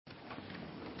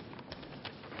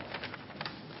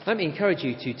Let me encourage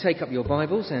you to take up your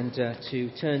Bibles and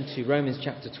to turn to Romans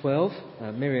chapter 12.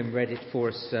 Miriam read it for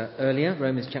us earlier,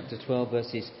 Romans chapter 12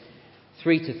 verses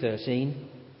 3 to 13.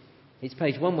 It's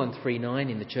page 1139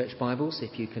 in the church Bibles,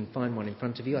 if you can find one in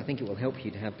front of you. I think it will help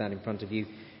you to have that in front of you,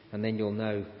 and then you'll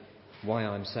know why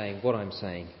I'm saying what I'm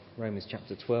saying. Romans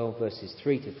chapter 12 verses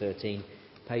 3 to 13,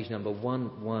 page number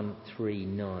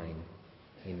 1139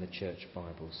 in the church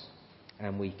Bibles.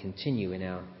 And we continue in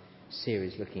our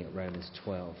series looking at Romans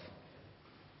 12.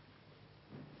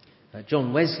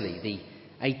 John Wesley, the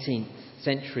 18th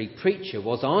century preacher,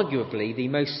 was arguably the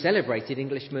most celebrated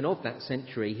Englishman of that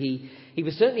century. He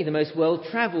was certainly the most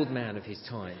well-travelled man of his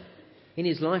time. In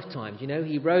his lifetime,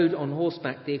 he rode on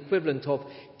horseback the equivalent of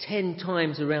 10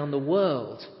 times around the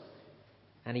world.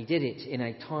 And he did it in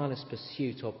a tireless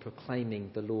pursuit of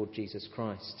proclaiming the Lord Jesus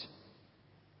Christ.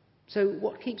 So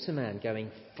what keeps a man going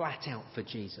flat out for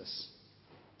Jesus?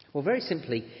 Well, very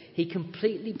simply, he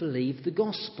completely believed the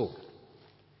gospel.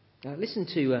 Now, listen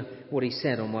to what he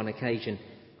said on one occasion.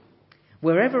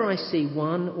 "Wherever I see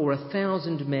 1 or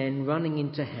 1,000 men running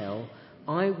into hell,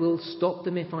 I will stop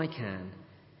them if I can.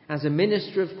 As a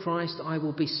minister of Christ, I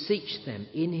will beseech them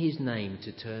in his name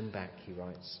to turn back," he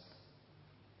writes.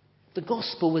 The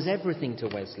gospel was everything to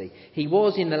Wesley. He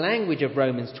was, in the language of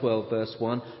Romans 12 verse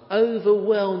 1,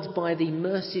 overwhelmed by the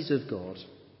mercies of God.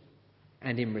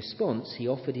 And in response, he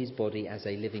offered his body as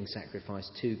a living sacrifice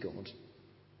to God.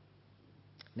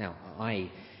 Now, I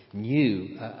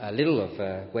knew a little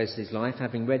of Wesley's life,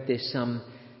 having read this some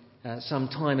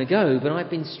time ago, but I've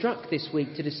been struck this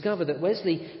week to discover that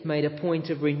Wesley made a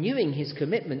point of renewing his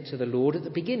commitment to the Lord at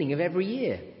the beginning of every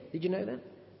year. Did you know that?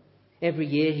 Every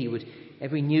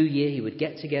new year he would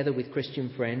get together with Christian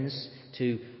friends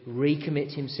to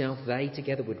recommit himself. They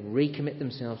together would recommit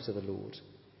themselves to the Lord.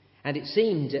 And it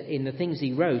seemed in the things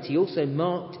he wrote, he also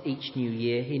marked each new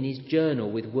year in his journal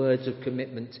with words of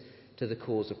commitment to the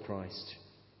cause of Christ.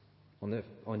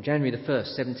 On January the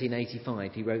 1st,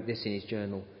 1785, he wrote this in his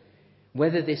journal: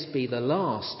 "Whether this be the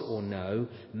last or no,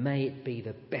 may it be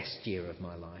the best year of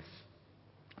my life."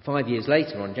 5 years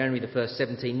later, on January the 1st,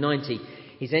 1790,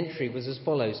 his entry was as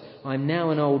follows: "I'm now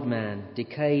an old man,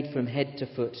 decayed from head to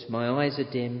foot. My eyes are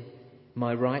dim.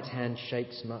 My right hand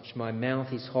shakes much. My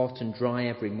mouth is hot and dry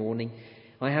every morning.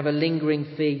 I have a lingering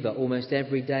fever almost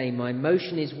every day. My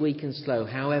motion is weak and slow.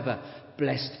 However,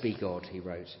 blessed be God," he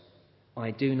wrote,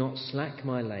 "I do not slack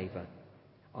my labour.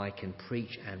 I can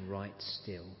preach and write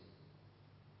still."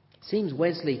 It seems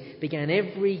Wesley began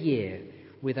every year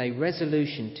with a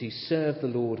resolution to serve the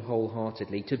Lord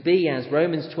wholeheartedly, to be, as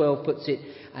Romans 12 puts it,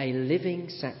 a living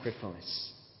sacrifice.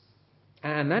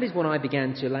 And that is what I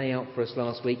began to lay out for us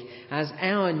last week as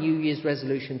our New Year's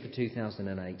resolution for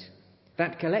 2008.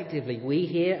 That collectively we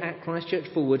here at Christchurch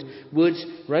Forward would,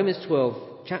 Romans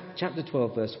 12, chapter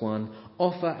 12 verse 1,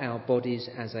 offer our bodies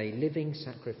as a living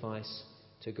sacrifice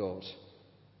to God.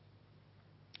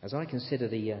 As I consider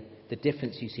the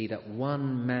difference, you see, that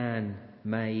one man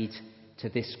made to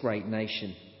this great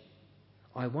nation,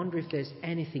 I wonder if there's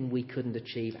anything we couldn't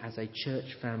achieve as a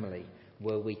church family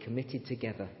were we committed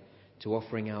together to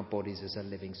offering our bodies as a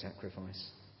living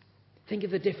sacrifice. Think of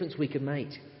the difference we could make.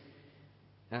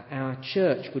 Our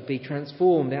church would be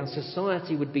transformed, our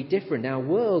society would be different, our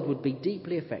world would be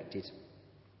deeply affected.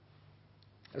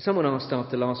 Someone asked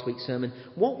after last week's sermon,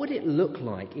 what would it look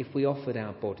like if we offered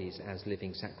our bodies as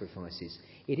living sacrifices?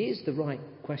 It is the right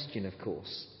question, of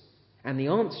course. And the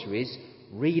answer is,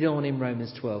 read on in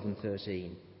Romans 12 and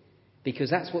 13.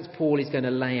 Because that's what Paul is going to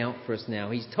lay out for us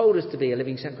now. He's told us to be a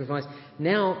living sacrifice.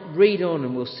 Now read on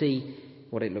and we'll see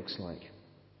what it looks like.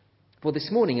 Well,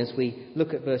 this morning, as we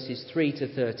look at verses 3 to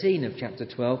 13 of chapter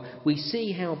 12, we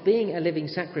see how being a living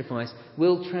sacrifice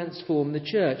will transform the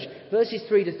church. Verses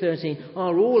 3 to 13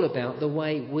 are all about the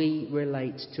way we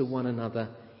relate to one another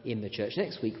in the church.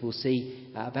 Next week we'll see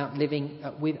about living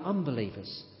with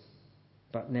unbelievers.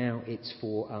 But now it's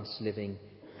for us living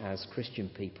as Christian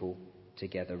people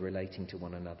together, relating to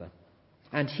one another.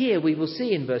 And here we will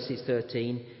see in verses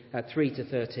 3 to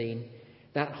 13,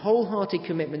 that wholehearted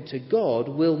commitment to God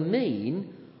will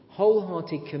mean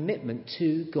wholehearted commitment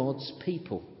to God's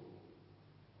people.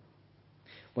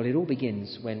 Well, it all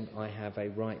begins when I have a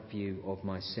right view of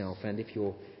myself. And if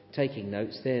you're taking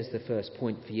notes, there's the first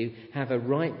point for you. Have a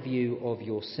right view of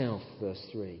yourself, verse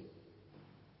 3.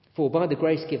 "For by the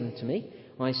grace given to me,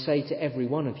 I say to every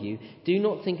one of you, do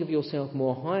not think of yourself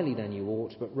more highly than you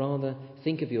ought, but rather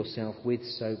think of yourself with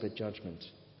sober judgment."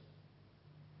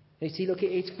 You see, look,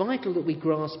 it's vital that we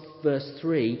grasp verse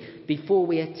 3 before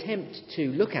we attempt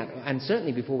to look at, and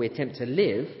certainly before we attempt to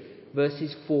live,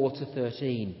 verses 4 to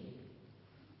 13.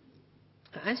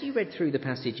 As you read through the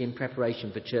passage in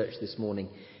preparation for church this morning,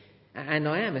 and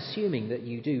I am assuming that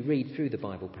you do read through the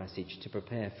Bible passage to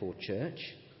prepare for church.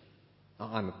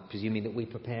 I'm presuming that we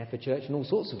prepare for church in all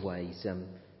sorts of ways,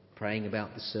 praying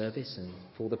about the service and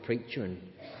for the preacher and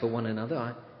for one another.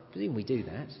 I presume we do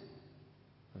that.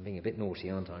 I'm being a bit naughty,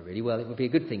 aren't I, really? Well, it would be a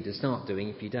good thing to start doing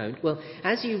if you don't. Well,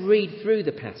 as you read through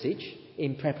the passage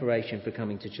in preparation for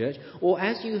coming to church, or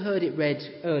as you heard it read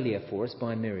earlier for us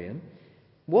by Miriam,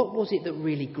 what was it that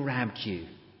really grabbed you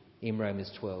in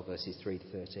Romans 12, verses 3 to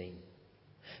 13?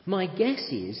 My guess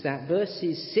is that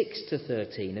verses 6 to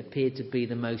 13 appeared to be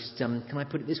the most, can I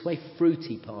put it this way,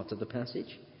 fruity part of the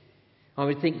passage. I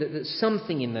would think that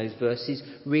something in those verses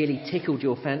really tickled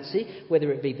your fancy,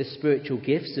 whether it be the spiritual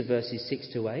gifts of verses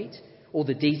 6 to 8, or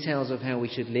the details of how we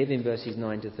should live in verses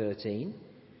 9 to 13.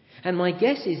 And my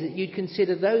guess is that you'd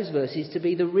consider those verses to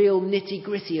be the real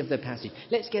nitty-gritty of the passage.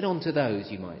 Let's get on to those,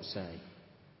 you might say.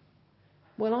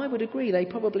 Well, I would agree, they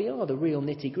probably are the real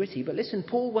nitty-gritty. But listen,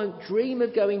 Paul won't dream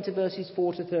of going to verses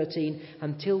 4 to 13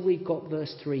 until we've got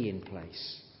verse 3 in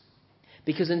place.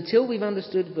 Because until we've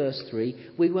understood verse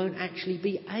 3, we won't actually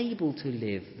be able to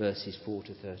live verses 4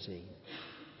 to 13.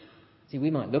 See,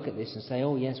 we might look at this and say,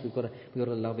 oh yes, we've got to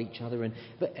love each other,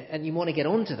 and you want to get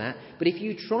on to that. But if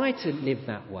you try to live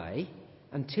that way,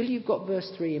 until you've got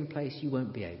verse 3 in place, you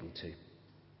won't be able to.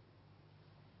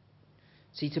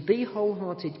 See, to be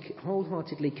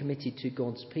wholeheartedly committed to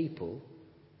God's people,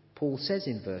 Paul says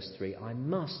in verse 3, I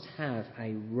must have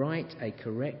a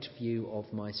correct view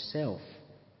of myself.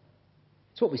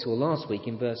 It's what we saw last week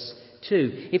in verse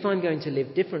 2. If I'm going to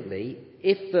live differently,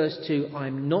 if verse 2,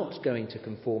 I'm not going to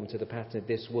conform to the pattern of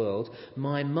this world,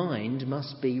 my mind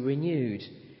must be renewed.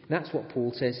 That's what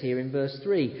Paul says here in verse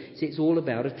 3. See, it's all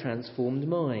about a transformed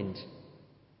mind.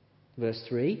 Verse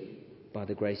 3, by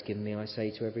the grace given me, I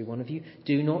say to every one of you,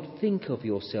 do not think of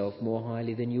yourself more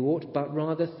highly than you ought, but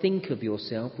rather think of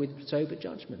yourself with sober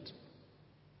judgment.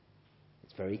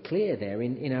 It's very clear there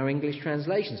in our English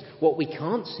translations. What we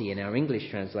can't see in our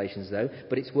English translations, though,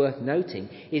 but it's worth noting,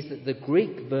 is that the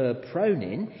Greek verb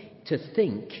pronin, to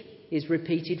think, is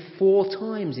repeated 4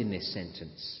 times in this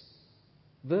sentence.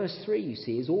 Verse 3, you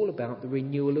see, is all about the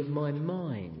renewal of my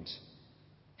mind,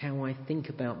 how I think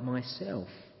about myself.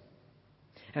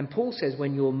 And Paul says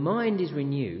when your mind is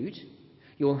renewed,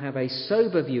 you'll have a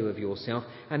sober view of yourself,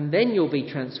 and then you'll be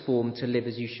transformed to live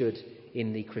as you should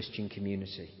in the Christian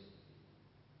community.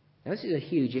 Now, this is a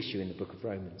huge issue in the book of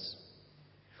Romans.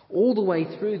 All the way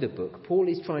through the book, Paul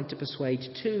is trying to persuade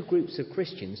 2 groups of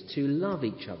Christians to love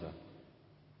each other,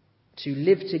 to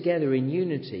live together in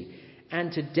unity,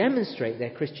 and to demonstrate their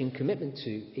Christian commitment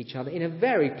to each other in a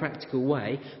very practical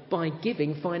way by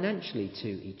giving financially to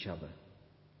each other.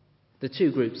 The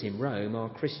 2 groups in Rome are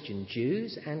Christian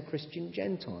Jews and Christian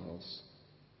Gentiles.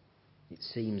 It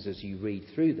seems as you read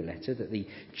through the letter that the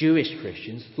Jewish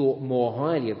Christians thought more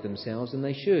highly of themselves than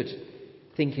they should,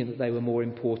 thinking that they were more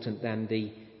important than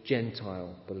the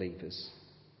Gentile believers.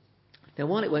 Now,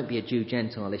 while it won't be a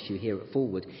Jew-Gentile issue here at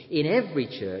Forward, in every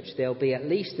church there'll be at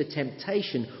least the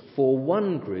temptation for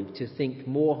one group to think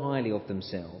more highly of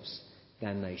themselves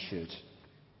than they should.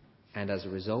 And as a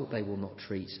result, they will not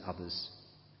treat others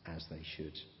as they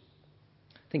should.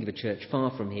 Think of a church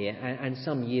far from here, and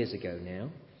some years ago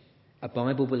now, a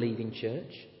Bible-believing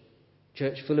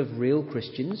church full of real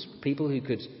Christians, people who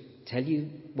could tell you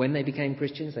when they became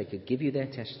Christians, they could give you their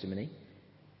testimony.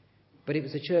 But it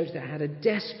was a church that had a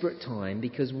desperate time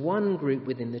because one group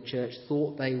within the church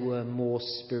thought they were more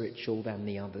spiritual than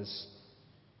the others.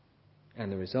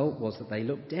 And the result was that they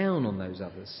looked down on those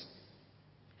others.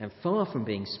 And far from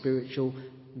being spiritual,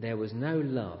 there was no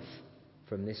love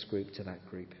from this group to that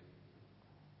group.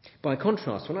 By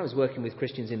contrast, when I was working with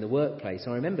Christians in the workplace,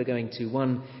 I remember going to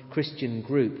one Christian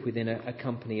group within a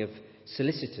company of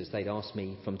solicitors. They'd asked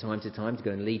me from time to time to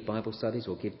go and lead Bible studies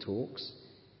or give talks.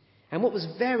 And what was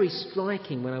very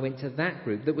striking when I went to that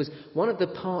group, that was one of the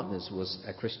partners was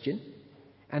a Christian,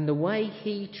 and the way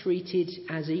he treated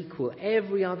as equal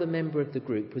every other member of the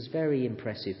group was very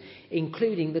impressive,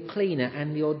 including the cleaner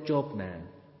and the odd job man.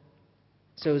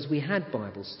 So as we had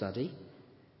Bible study,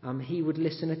 he would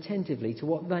listen attentively to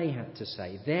what they had to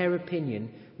say. Their opinion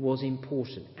was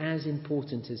important, as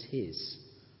important as his.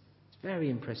 It's very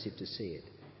impressive to see it,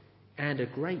 and a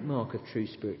great mark of true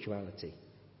spirituality.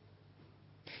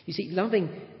 You see, loving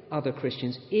other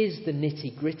Christians is the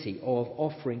nitty-gritty of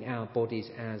offering our bodies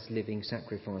as living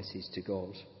sacrifices to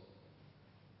God.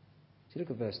 So look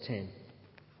at verse 10.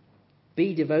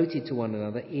 Be devoted to one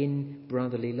another in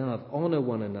brotherly love. Honour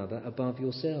one another above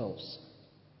yourselves.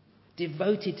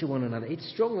 Devoted to one another. It's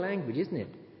strong language, isn't it?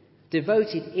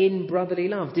 Devoted in brotherly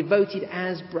love. Devoted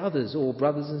as brothers, or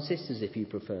brothers and sisters if you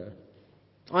prefer.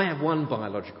 I have one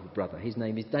biological brother. His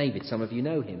name is David. Some of you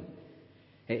know him.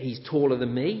 He's taller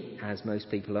than me, as most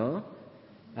people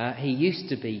are. He used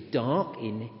to be dark.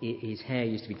 His hair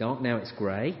used to be dark. Now it's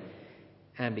grey.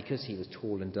 And because he was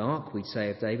tall and dark, we'd say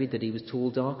of David that he was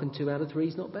tall, dark, and 2 out of 3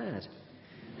 is not bad.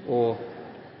 Or,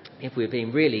 if we're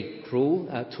being really cruel,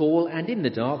 tall and in the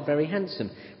dark, very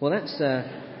handsome. Well,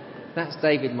 that's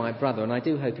David, my brother, and I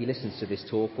do hope he listens to this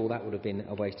talk, or that would have been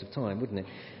a waste of time, wouldn't it?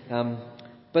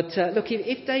 Look,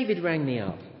 if David rang me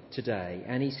up today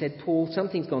and he said, Paul,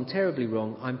 something's gone terribly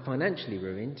wrong, I'm financially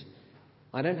ruined,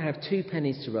 I don't have 2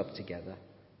 pennies to rub together,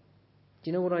 do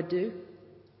you know what I'd do?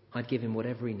 I'd give him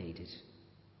whatever he needed.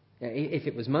 If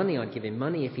it was money, I'd give him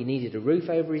money. If he needed a roof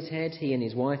over his head, he and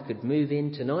his wife could move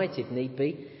in tonight if need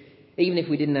be. Even if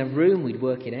we didn't have room, we'd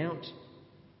work it out.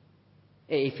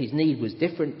 If his need was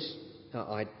different,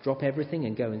 I'd drop everything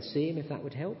and go and see him if that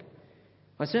would help.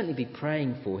 I'd certainly be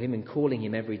praying for him and calling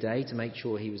him every day to make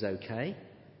sure he was okay.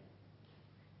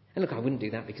 And look, I wouldn't do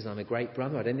that because I'm a great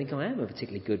brother. I don't think I am a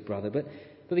particularly good brother, but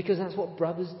because that's what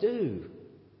brothers do.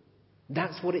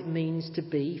 That's what it means to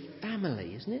be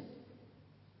family, isn't it?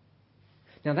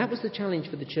 Now, that was the challenge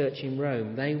for the church in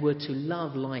Rome. They were to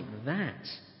love like that.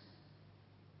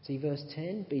 See verse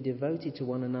 10? Be devoted to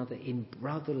one another in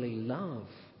brotherly love.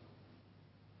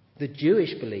 The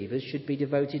Jewish believers should be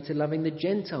devoted to loving the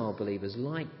Gentile believers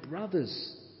like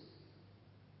brothers.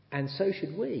 And so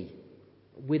should we,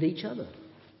 with each other.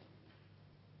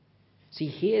 See,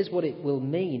 here's what it will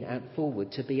mean at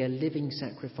Forward to be a living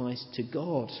sacrifice to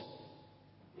God.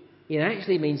 It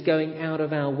actually means going out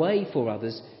of our way for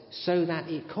others so that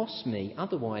it costs me.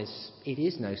 Otherwise, it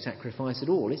is no sacrifice at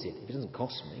all, is it? If it doesn't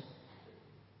cost me.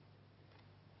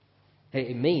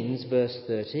 It means, verse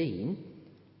 13,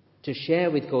 to share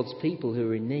with God's people who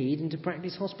are in need and to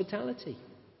practice hospitality.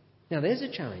 Now, there's a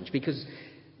challenge because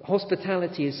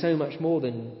hospitality is so much more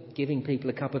than giving people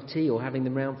a cup of tea or having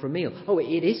them round for a meal. Oh, it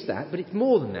is that, but it's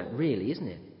more than that, really, isn't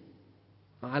it?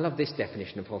 I love this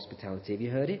definition of hospitality. Have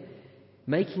you heard it?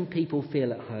 Making people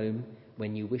feel at home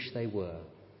when you wish they were.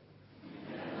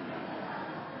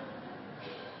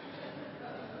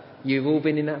 You've all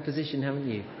been in that position, haven't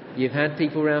you? You've had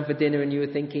people round for dinner and you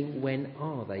were thinking, when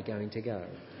are they going to go?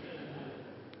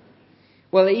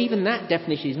 Well, even that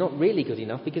definition is not really good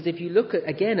enough because if you look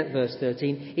again at verse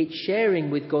 13, it's sharing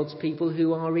with God's people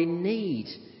who are in need.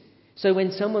 So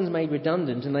when someone's made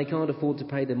redundant and they can't afford to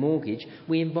pay the mortgage,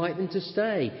 we invite them to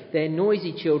stay. Their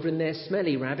noisy children, their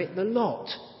smelly rabbit, the lot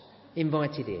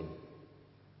invited in.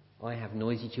 I have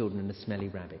noisy children and a smelly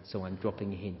rabbit, so I'm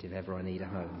dropping a hint if ever I need a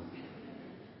home.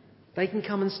 They can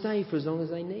come and stay for as long as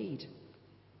they need.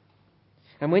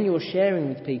 And when you're sharing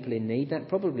with people in need, that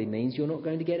probably means you're not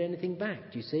going to get anything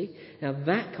back, do you see? Now,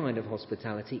 that kind of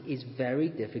hospitality is very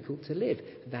difficult to live.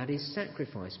 That is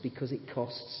sacrifice because it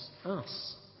costs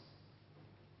us.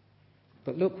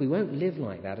 But look, we won't live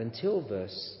like that until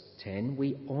verse 10,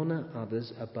 we honour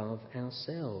others above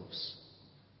ourselves.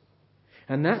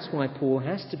 And that's why Paul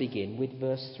has to begin with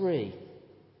verse 3.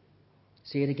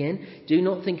 See it again? Do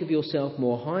not think of yourself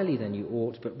more highly than you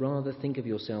ought, but rather think of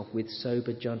yourself with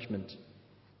sober judgment.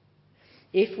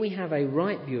 If we have a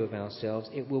right view of ourselves,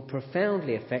 it will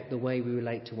profoundly affect the way we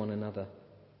relate to one another.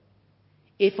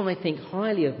 If I think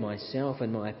highly of myself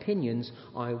and my opinions,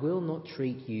 I will not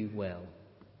treat you well.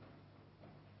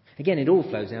 Again, it all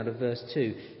flows out of verse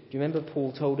 2. Do you remember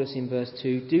Paul told us in verse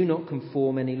 2, do not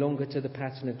conform any longer to the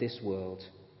pattern of this world.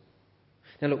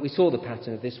 Now look, we saw the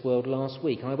pattern of this world last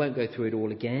week. I won't go through it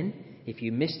all again. If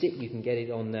you missed it, you can get it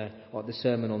on the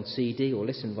sermon on CD or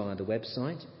listen via the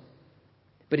website.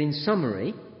 But in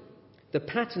summary, the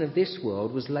pattern of this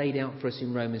world was laid out for us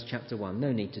in Romans chapter 1.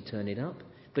 No need to turn it up,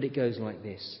 but it goes like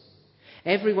this.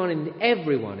 Everyone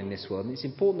in this world, and it's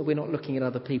important that we're not looking at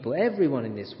other people, everyone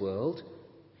in this world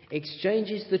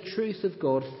exchanges the truth of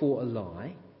God for a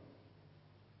lie.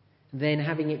 Then,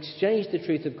 having exchanged the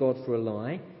truth of God for a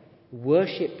lie,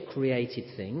 worship created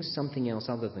things, something else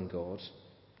other than God.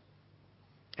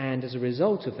 And as a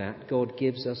result of that, God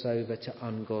gives us over to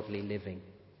ungodly living.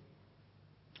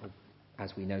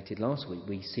 As we noted last week,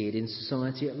 we see it in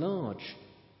society at large.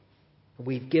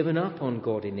 We've given up on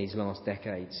God in these last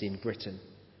decades in Britain,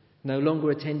 no longer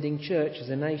attending church as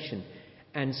a nation.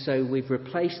 And so we've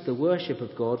replaced the worship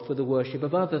of God for the worship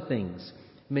of other things,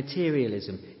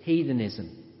 materialism,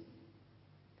 heathenism.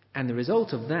 And the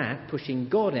result of that, pushing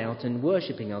God out and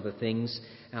worshipping other things,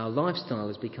 our lifestyle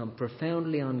has become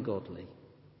profoundly ungodly.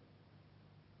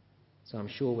 So I'm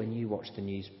sure when you watch the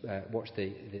news,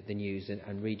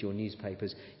 and read your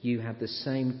newspapers, you have the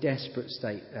same desperate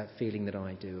feeling that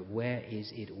I do of where is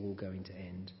it all going to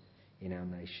end in our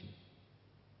nation.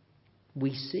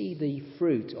 We see the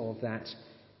fruit of that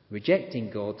rejecting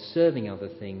God, serving other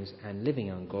things and living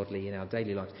ungodly in our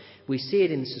daily lives. We see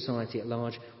it in society at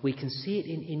large. We can see it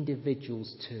in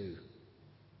individuals too.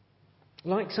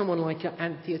 Like someone like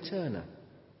Anthea Turner.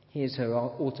 Here's her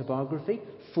autobiography,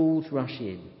 Fools Rush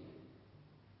In.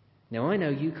 Now, I know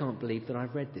you can't believe that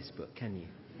I've read this book, can you?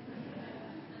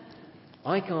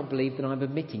 I can't believe that I'm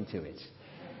admitting to it.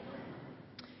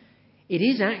 It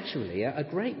is actually a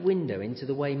great window into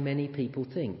the way many people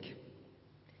think.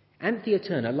 Anthea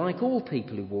Turner, like all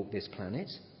people who walk this planet,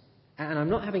 and I'm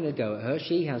not having a go at her,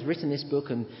 she has written this book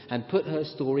and put her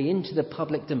story into the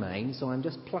public domain, so I'm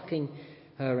just plucking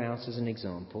her out as an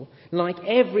example. Like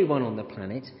everyone on the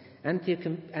planet,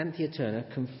 Anthea Turner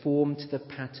conformed to the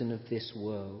pattern of this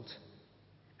world.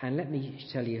 And let me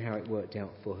tell you how it worked out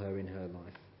for her in her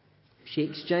life. She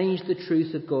exchanged the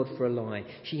truth of God for a lie.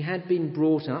 She had been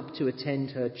brought up to attend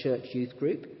her church youth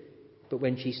group, but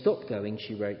when she stopped going,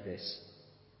 she wrote this.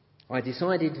 I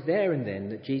decided there and then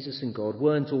that Jesus and God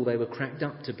weren't all they were cracked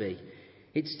up to be.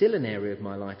 It's still an area of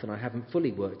my life and I haven't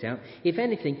fully worked out. If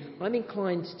anything, I'm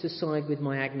inclined to side with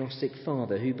my agnostic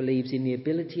father who believes in the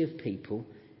ability of people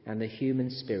and the human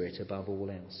spirit above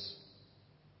all else.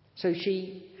 So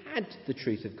she had the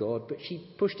truth of God, but she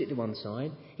pushed it to one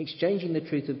side, exchanging the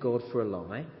truth of God for a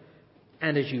lie.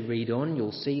 And as you read on,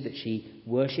 you'll see that she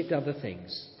worshipped other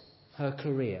things. Her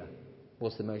career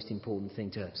was the most important thing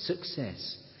to her,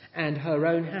 success, and her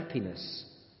own happiness.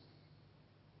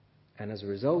 And as a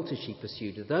result, as she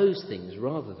pursued those things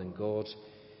rather than God,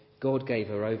 God gave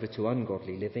her over to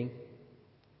ungodly living,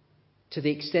 to the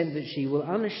extent that she will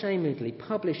unashamedly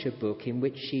publish a book in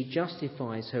which she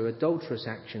justifies her adulterous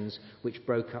actions which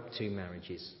broke up 2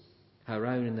 marriages, her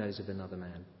own and those of another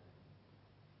man.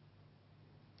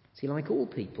 See, like all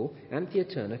people, Anthea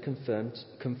Turner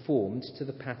conformed to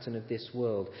the pattern of this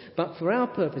world. But for our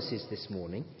purposes this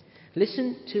morning,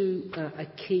 listen to a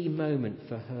key moment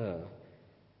for her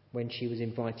when she was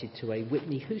invited to a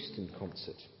Whitney Houston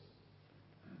concert.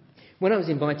 When I was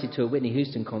invited to a Whitney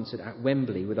Houston concert at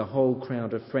Wembley with a whole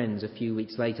crowd of friends a few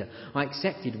weeks later, I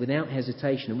accepted without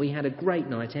hesitation and we had a great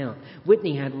night out.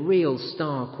 Whitney had real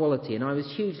star quality and I was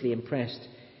hugely impressed.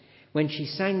 When she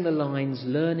sang the lines,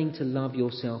 "Learning to love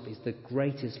yourself is the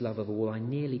greatest love of all," I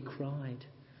nearly cried.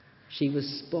 She was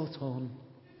spot on.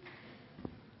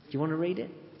 Do you want to read it?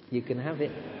 You can have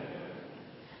it.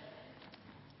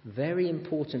 Very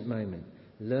important moment.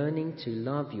 Learning to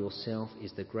love yourself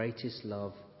is the greatest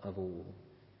love of all.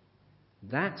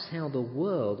 That's how the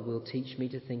world will teach me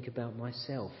to think about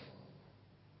myself.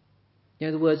 You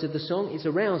know the words of the song? It's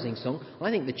a rousing song.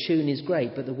 I think the tune is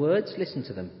great, but the words, listen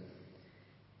to them.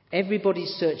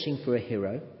 Everybody's searching for a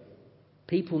hero.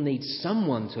 People need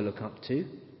someone to look up to.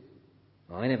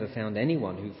 I never found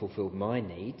anyone who fulfilled my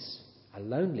needs. A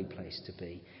lonely place to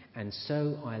be. And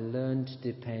so I learned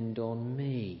to depend on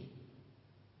me.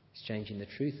 Exchanging the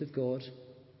truth of God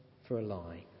for a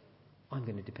lie. I'm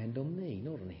going to depend on me,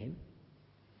 not on him.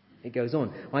 It goes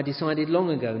on. I decided long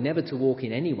ago never to walk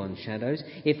in anyone's shadows.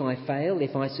 If I fail,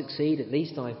 if I succeed, at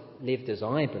least I've lived as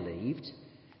I believed.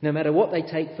 No matter what they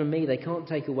take from me, they can't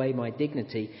take away my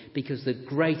dignity, because the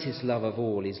greatest love of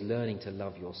all is learning to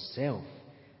love yourself.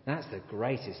 That's the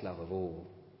greatest love of all.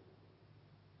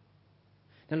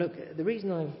 Now look, the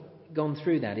reason I've gone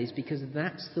through that is because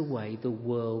that's the way the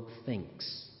world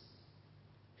thinks.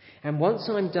 And once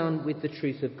I'm done with the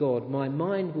truth of God, my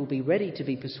mind will be ready to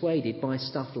be persuaded by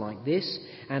stuff like this,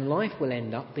 and life will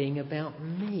end up being about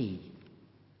me.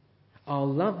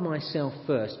 I'll love myself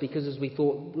first because, as we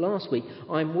thought last week,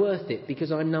 I'm worth it,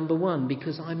 because I'm number one,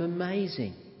 because I'm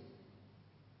amazing.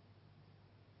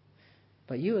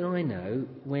 But you and I know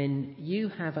when you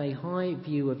have a high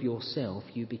view of yourself,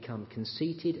 you become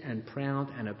conceited and proud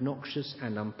and obnoxious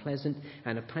and unpleasant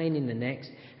and a pain in the neck.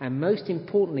 And most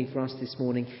importantly for us this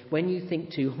morning, when you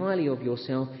think too highly of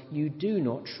yourself, you do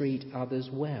not treat others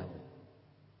well.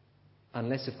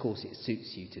 Unless, of course, it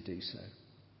suits you to do so.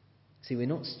 See, we're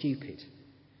not stupid.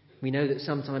 We know that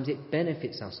sometimes it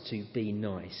benefits us to be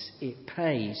nice. It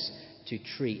pays to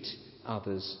treat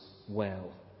others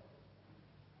well.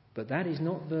 But that is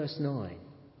not verse 9.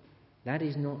 That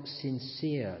is not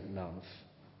sincere love.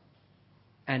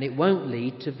 And it won't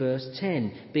lead to verse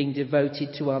 10, being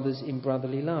devoted to others in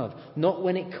brotherly love. Not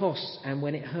when it costs and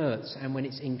when it hurts and when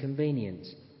it's inconvenient.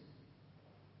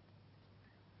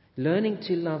 Learning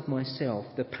to love myself,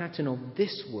 the pattern of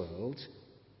this world,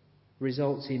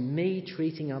 results in me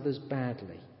treating others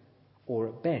badly or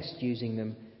at best using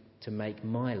them to make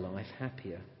my life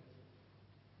happier.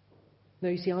 No,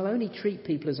 you see, I'll only treat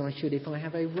people as I should if I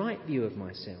have a right view of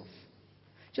myself.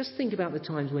 Just think about the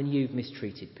times when you've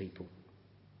mistreated people,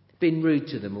 been rude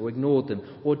to them or ignored them,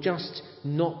 or just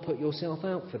not put yourself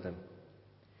out for them.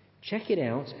 Check it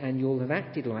out and you'll have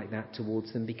acted like that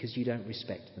towards them because you don't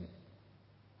respect them.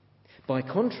 By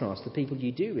contrast, the people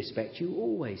you do respect, you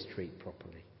always treat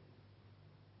properly.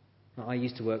 I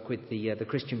used to work with the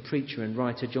Christian preacher and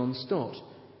writer John Stott.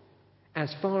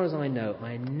 As far as I know,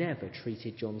 I never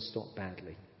treated John Stott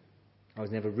badly. I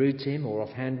was never rude to him or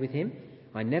offhand with him.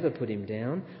 I never put him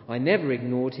down. I never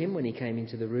ignored him when he came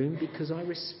into the room because I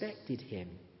respected him.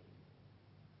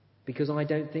 Because I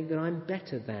don't think that I'm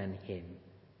better than him.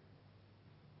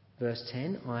 Verse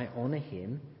 10, I honour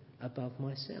him above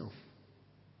myself.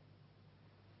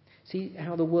 See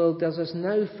how the world does us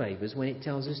no favours when it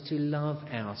tells us to love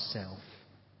ourselves.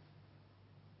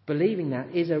 Believing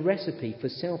that is a recipe for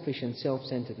selfish and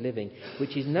self-centred living,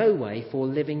 which is no way for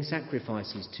living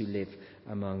sacrifices to live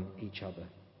among each other.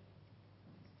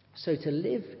 So to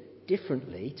live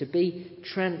differently, to be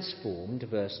transformed,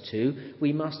 verse 2,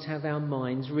 we must have our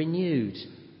minds renewed.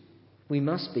 We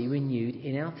must be renewed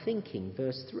in our thinking.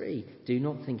 Verse 3, do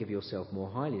not think of yourself more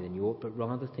highly than you ought, but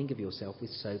rather think of yourself with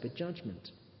sober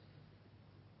judgment.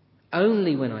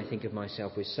 Only when I think of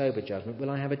myself with sober judgment will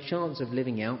I have a chance of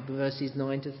living out verses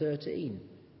 9 to 13.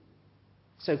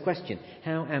 So question,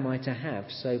 how am I to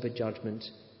have sober judgment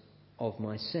of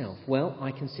myself? Well,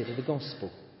 I consider the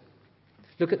gospel.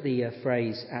 Look at the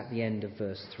phrase at the end of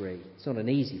verse 3. It's not an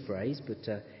easy phrase,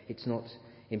 but it's not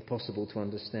impossible to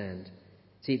understand.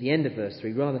 See, at the end of verse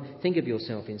 3, rather think of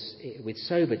yourself with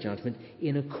sober judgment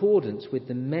in accordance with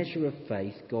the measure of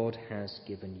faith God has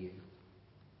given you.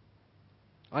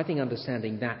 I think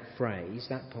understanding that phrase,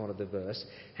 that part of the verse,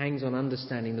 hangs on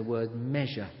understanding the word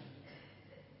measure.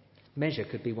 Measure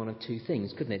could be one of two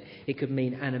things, couldn't it? It could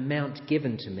mean an amount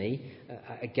given to me,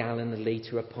 a gallon, a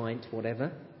litre, a pint,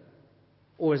 whatever.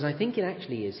 Or, as I think it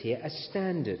actually is here, a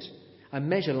standard, a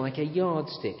measure like a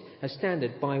yardstick, a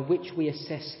standard by which we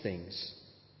assess things.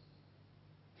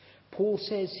 Paul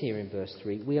says here in verse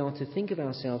 3, we are to think of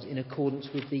ourselves in accordance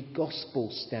with the gospel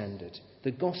standard,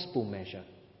 the gospel measure.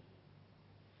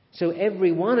 So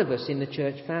every one of us in the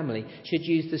church family should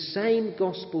use the same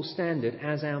gospel standard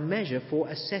as our measure for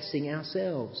assessing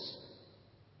ourselves.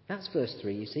 That's verse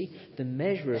 3, you see. The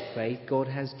measure of faith God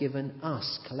has given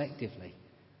us collectively,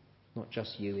 not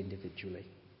just you individually.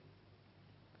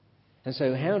 And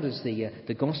so how does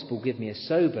the gospel give me a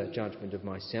sober judgment of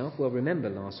myself? Well, remember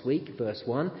last week, verse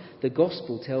 1, the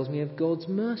gospel tells me of God's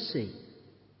mercy.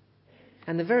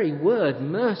 And the very word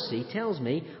mercy tells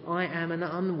me I am an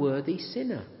unworthy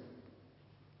sinner.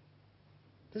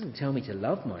 It doesn't tell me to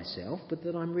love myself, but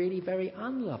that I'm really very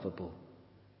unlovable.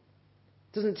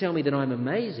 It doesn't tell me that I'm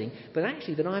amazing, but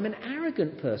actually that I'm an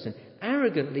arrogant person,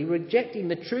 arrogantly rejecting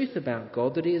the truth about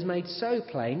God that He has made so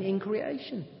plain in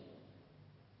creation.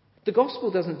 The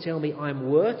gospel doesn't tell me I'm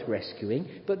worth rescuing,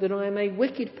 but that I am a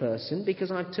wicked person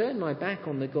because I've turned my back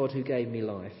on the God who gave me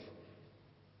life.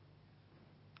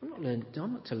 I'm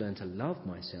not to learn to love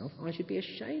myself. I should be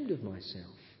ashamed of myself.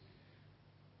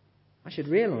 I should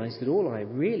realise that all I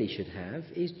really should have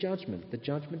is judgment, the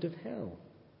judgment of hell.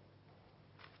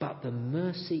 But the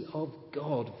mercy of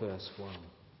God, verse 1.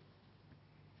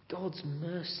 God's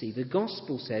mercy. The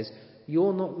gospel says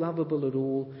you're not lovable at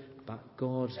all, but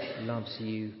God loves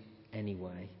you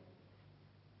anyway.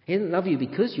 He doesn't love you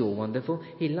because you're wonderful.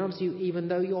 He loves you even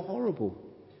though you're horrible.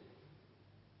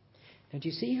 Now, do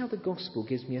you see how the gospel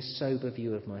gives me a sober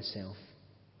view of myself?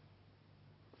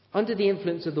 Under the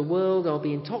influence of the world, I'll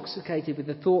be intoxicated with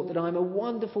the thought that I'm a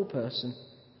wonderful person.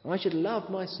 I should love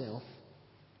myself.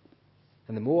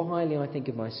 And the more highly I think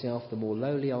of myself, the more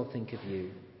lowly I'll think of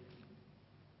you.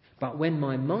 But when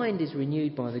my mind is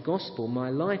renewed by the gospel, my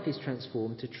life is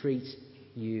transformed to treat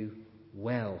you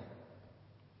well.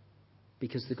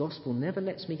 Because the gospel never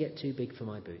lets me get too big for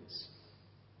my boots.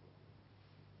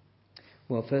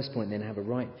 Well, first point then, have a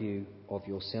right view of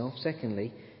yourself.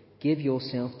 Secondly, give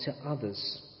yourself to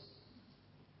others.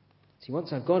 See,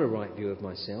 once I've got a right view of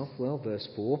myself, well, verse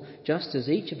 4, just as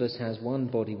each of us has one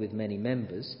body with many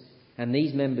members, and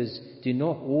these members do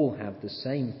not all have the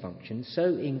same function, so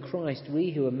in Christ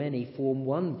we who are many form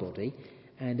one body,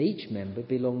 and each member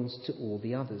belongs to all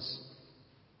the others.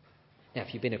 Now,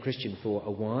 if you've been a Christian for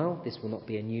a while, this will not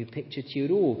be a new picture to you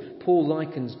at all. Paul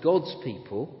likens God's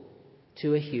people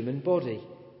to a human body.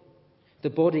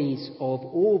 The bodies of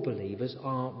all believers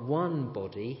are one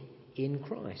body in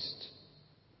Christ.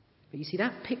 But you see,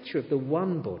 that picture of the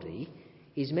one body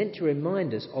is meant to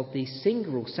remind us of the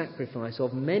single sacrifice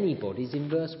of many bodies in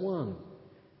verse 1.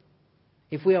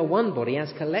 If we are one body,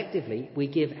 as collectively we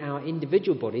give our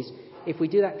individual bodies, if we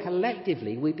do that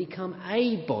collectively, we become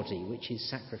a body which is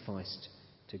sacrificed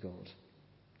to God.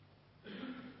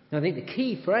 Now, I think the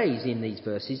key phrase in these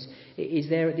verses is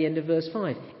there at the end of verse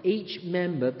 5. Each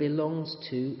member belongs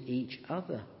to each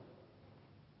other.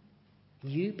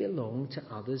 You belong to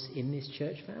others in this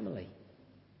church family.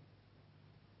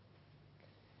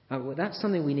 Well, that's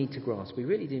something we need to grasp. We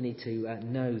really do need to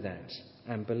know that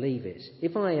and believe it.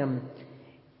 If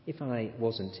I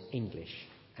wasn't English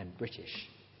and British,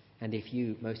 and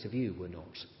most of you were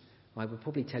not, I would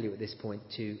probably tell you at this point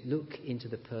to look into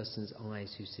the person's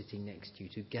eyes who's sitting next to you,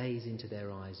 to gaze into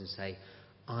their eyes and say,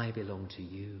 I belong to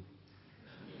you.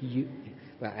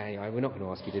 Well, anyway, we're not going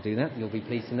to ask you to do that, you'll be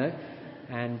pleased to know.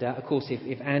 And, of course,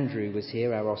 if Andrew was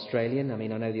here, our Australian, I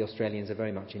know the Australians are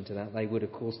very much into that. They would,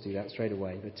 of course, do that straight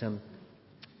away. But,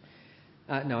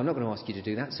 no, I'm not going to ask you to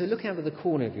do that. So look out of the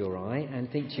corner of your eye and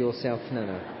think to yourself,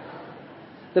 no.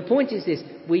 The point is this,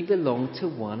 we belong to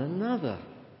one another.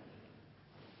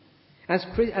 As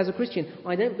a Christian,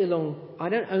 I don't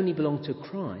only belong to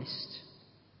Christ,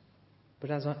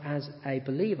 but as a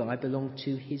believer, I belong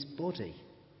to his body,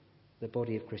 the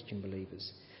body of Christian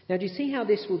believers. Now, do you see how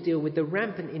this will deal with the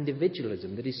rampant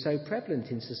individualism that is so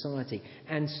prevalent in society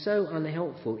and so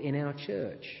unhelpful in our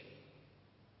church?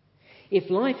 If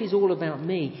life is all about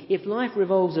me, if life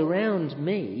revolves around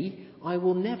me, I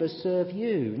will never serve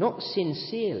you. Not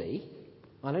sincerely.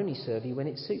 I'll only serve you when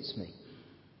it suits me.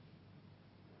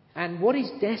 And what is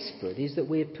desperate is that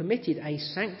we have permitted a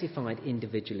sanctified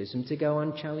individualism to go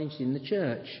unchallenged in the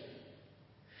church.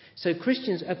 So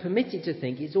Christians are permitted to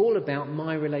think it's all about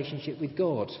my relationship with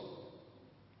God.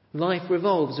 Life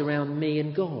revolves around me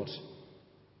and God.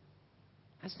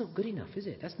 That's not good enough, is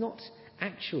it? That's not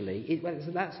actually,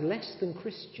 that's less than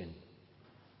Christian.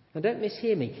 Now don't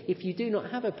mishear me. If you do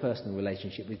not have a personal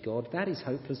relationship with God, that is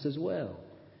hopeless as well.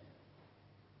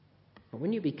 But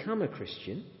when you become a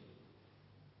Christian,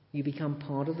 you become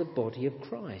part of the body of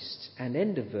Christ. And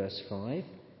end of verse 5,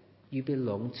 you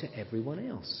belong to everyone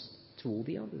else, to all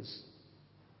the others.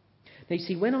 Now you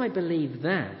see, when I believe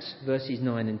that, verses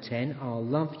 9 and 10, I'll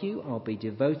love you, I'll be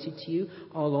devoted to you,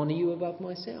 I'll honour you above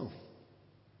myself.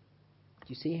 Do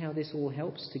you see how this all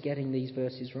helps to getting these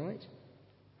verses right?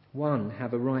 1,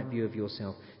 have a right view of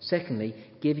yourself. Secondly,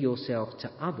 give yourself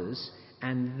to others.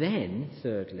 And then,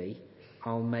 thirdly,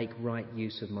 I'll make right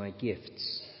use of my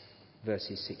gifts.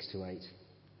 Verses 6 to 8.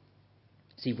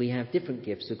 See, we have different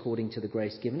gifts according to the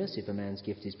grace given us. If a man's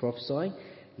gift is prophesying,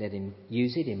 let him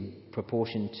use it in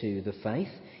proportion to the faith.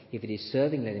 If it is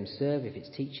serving, let him serve. If it's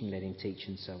teaching, let him teach,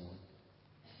 and so on.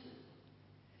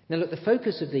 Now look, the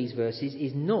focus of these verses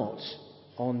is not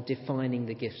on defining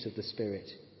the gifts of the Spirit.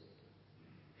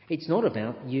 It's not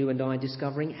about you and I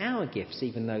discovering our gifts,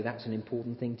 even though that's an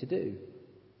important thing to do.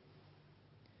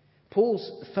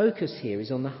 Paul's focus here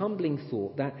is on the humbling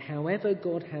thought that however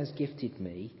God has gifted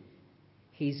me,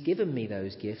 he's given me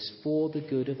those gifts for the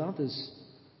good of others,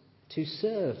 to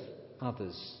serve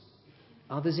others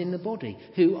in the body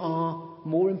who are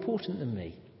more important than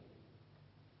me,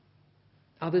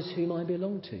 others whom I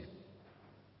belong to.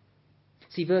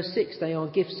 See, verse 6, they are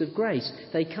gifts of grace.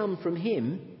 They come from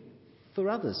him for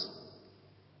others.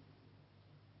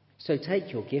 So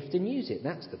take your gift and use it.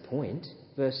 That's the point.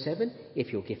 Verse 7,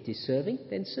 if your gift is serving,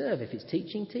 then serve. If it's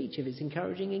teaching, teach. If it's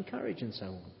encouraging, encourage, and so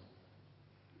on.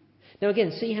 Now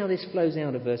again, see how this flows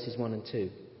out of verses 1 and 2.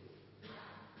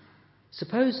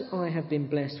 Suppose I have been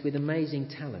blessed with amazing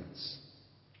talents.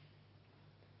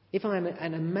 If I am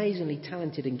an amazingly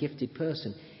talented and gifted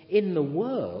person, in the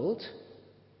world,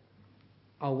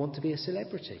 I'll want to be a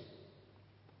celebrity.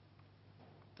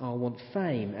 I'll want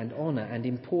fame and honour and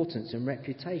importance and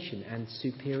reputation and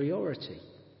superiority.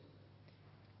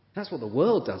 That's what the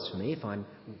world does for me if I'm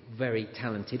very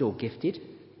talented or gifted.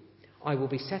 I will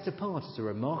be set apart as a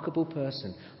remarkable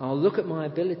person. I'll look at my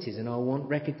abilities and I'll want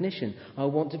recognition. I'll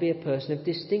want to be a person of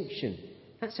distinction.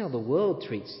 That's how the world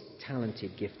treats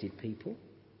talented, gifted people.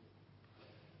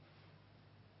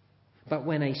 But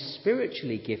when a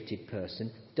spiritually gifted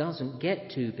person doesn't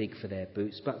get too big for their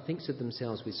boots but thinks of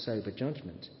themselves with sober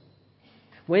judgment,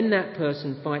 when that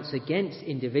person fights against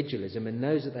individualism and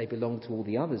knows that they belong to all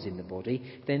the others in the body,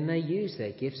 then they use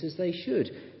their gifts as they should.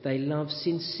 They love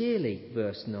sincerely,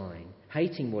 verse 9,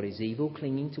 hating what is evil,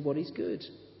 clinging to what is good.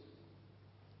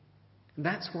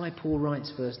 That's why Paul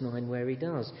writes verse 9 where he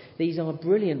does. These are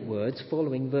brilliant words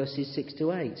following verses 6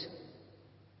 to 8.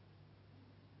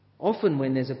 Often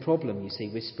when there's a problem, you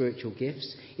see, with spiritual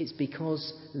gifts, it's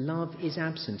because love is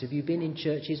absent. Have you been in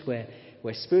churches where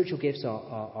where spiritual gifts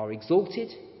are exalted,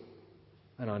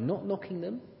 and I'm not knocking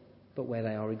them, but where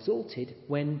they are exalted,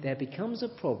 when there becomes a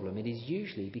problem, it is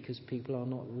usually because people are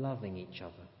not loving each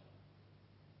other.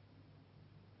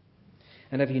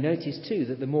 And have you noticed too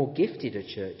that the more gifted a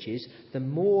church is, the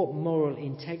more moral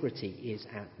integrity is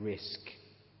at risk?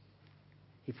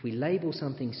 If we label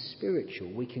something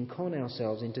spiritual, we can con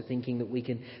ourselves into thinking that we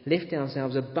can lift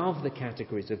ourselves above the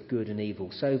categories of good and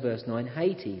evil. So verse 9,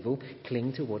 hate evil,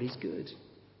 cling to what is good.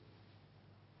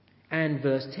 And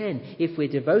verse 10, if we're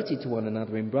devoted to one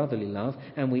another in brotherly love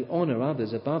and we honour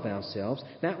others above ourselves,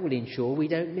 that will ensure we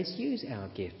don't misuse our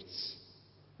gifts,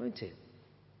 won't it?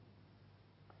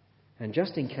 And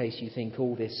just in case you think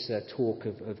all this talk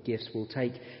of gifts will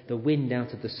take the wind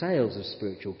out of the sails of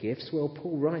spiritual gifts, well,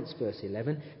 Paul writes, verse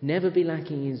 11, never be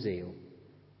lacking in zeal,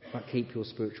 but keep your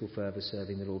spiritual fervour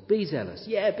serving the Lord. Be zealous.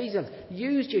 Yeah, be zealous.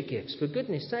 Use your gifts, for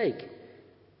goodness sake.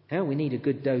 How we need a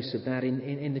good dose of that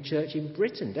in the church in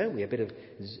Britain, don't we? A bit of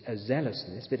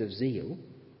zealousness, a bit of zeal.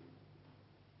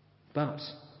 But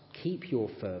keep your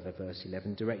fervour, verse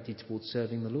 11, directed towards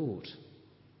serving the Lord.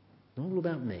 Not all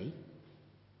about me.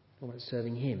 All about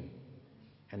serving him.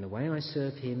 And the way I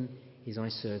serve him is I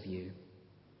serve you.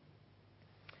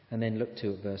 And then look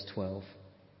to at verse 12.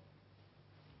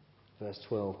 Verse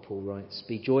 12, Paul writes,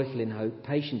 be joyful in hope,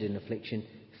 patient in affliction,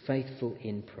 faithful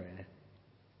in prayer.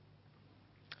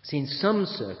 See, in some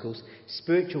circles,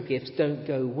 spiritual gifts don't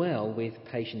go well with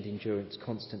patient endurance,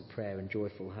 constant prayer and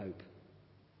joyful hope.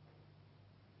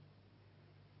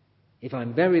 If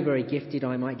I'm very, very gifted,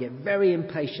 I might get very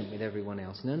impatient with everyone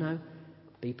else. No.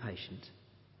 Be patient.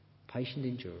 Patient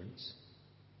endurance.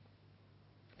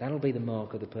 That'll be the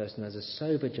mark of the person who has a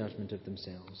sober judgment of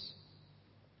themselves.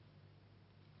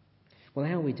 Well,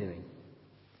 how are we doing?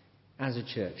 As a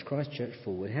church, Christ Church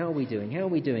Forward, how are we doing? How are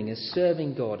we doing as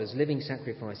serving God, as living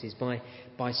sacrifices, by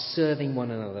serving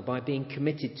one another, by being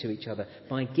committed to each other,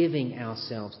 by giving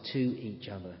ourselves to each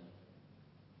other?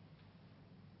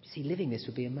 You see, living this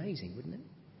would be amazing, wouldn't it?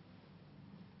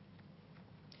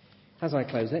 As I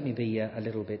close, let me be a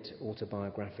little bit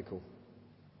autobiographical.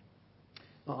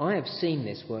 I have seen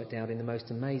this worked out in the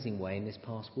most amazing way in this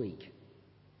past week.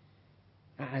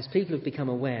 As people have become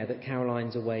aware that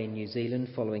Caroline's away in New Zealand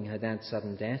following her dad's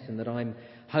sudden death and that I'm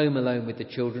home alone with the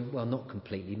children, well, not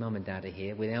completely, Mum and Dad are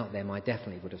here. Without them, I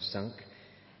definitely would have sunk.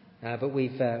 But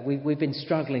we've been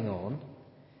struggling on.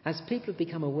 As people have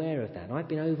become aware of that, I've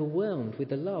been overwhelmed with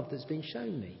the love that's been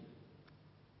shown me.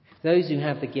 Those who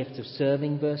have the gift of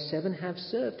serving, verse 7, have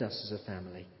served us as a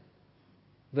family.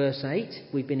 Verse 8,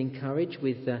 we've been encouraged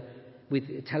with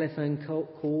telephone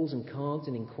calls and cards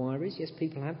and inquiries. Yes,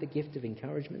 people have the gift of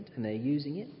encouragement and they're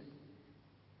using it.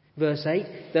 Verse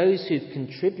 8, those who've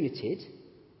contributed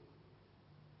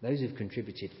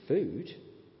food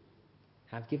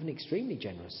have given extremely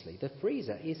generously. The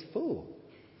freezer is full.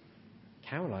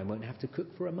 Caroline won't have to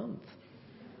cook for a month.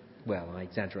 Well, I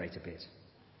exaggerate a bit.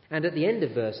 And at the end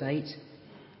of verse 8,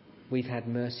 we've had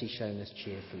mercy shown us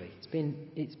cheerfully.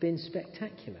 It's been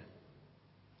spectacular.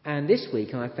 And this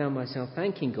week I found myself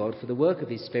thanking God for the work of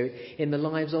his Spirit in the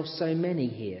lives of so many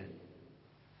here.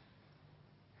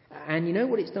 And you know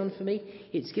what it's done for me?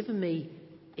 It's given me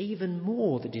even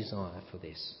more the desire for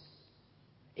this.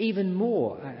 Even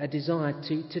more a desire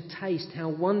to taste how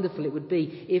wonderful it would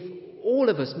be if all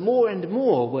of us more and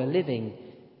more were living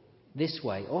this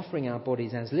way, offering our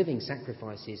bodies as living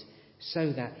sacrifices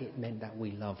so that it meant that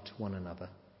we loved one another.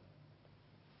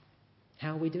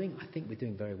 How are we doing? I think we're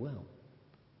doing very well.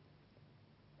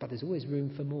 But there's always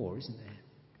room for more, isn't there?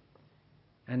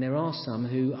 And there are some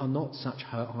who are not such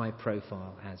high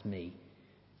profile as me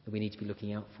that we need to be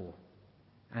looking out for.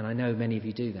 And I know many of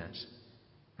you do that.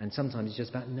 And sometimes it's just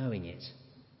about knowing it.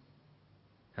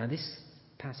 And this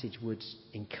passage would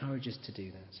encourage us to do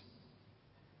that.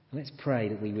 And let's pray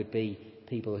that we would be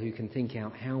people who can think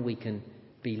out how we can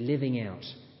be living out,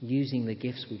 using the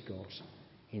gifts we've got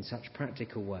in such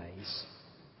practical ways.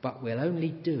 But we'll only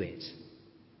do it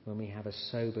when we have a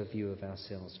sober view of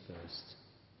ourselves first.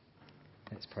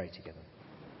 Let's pray together.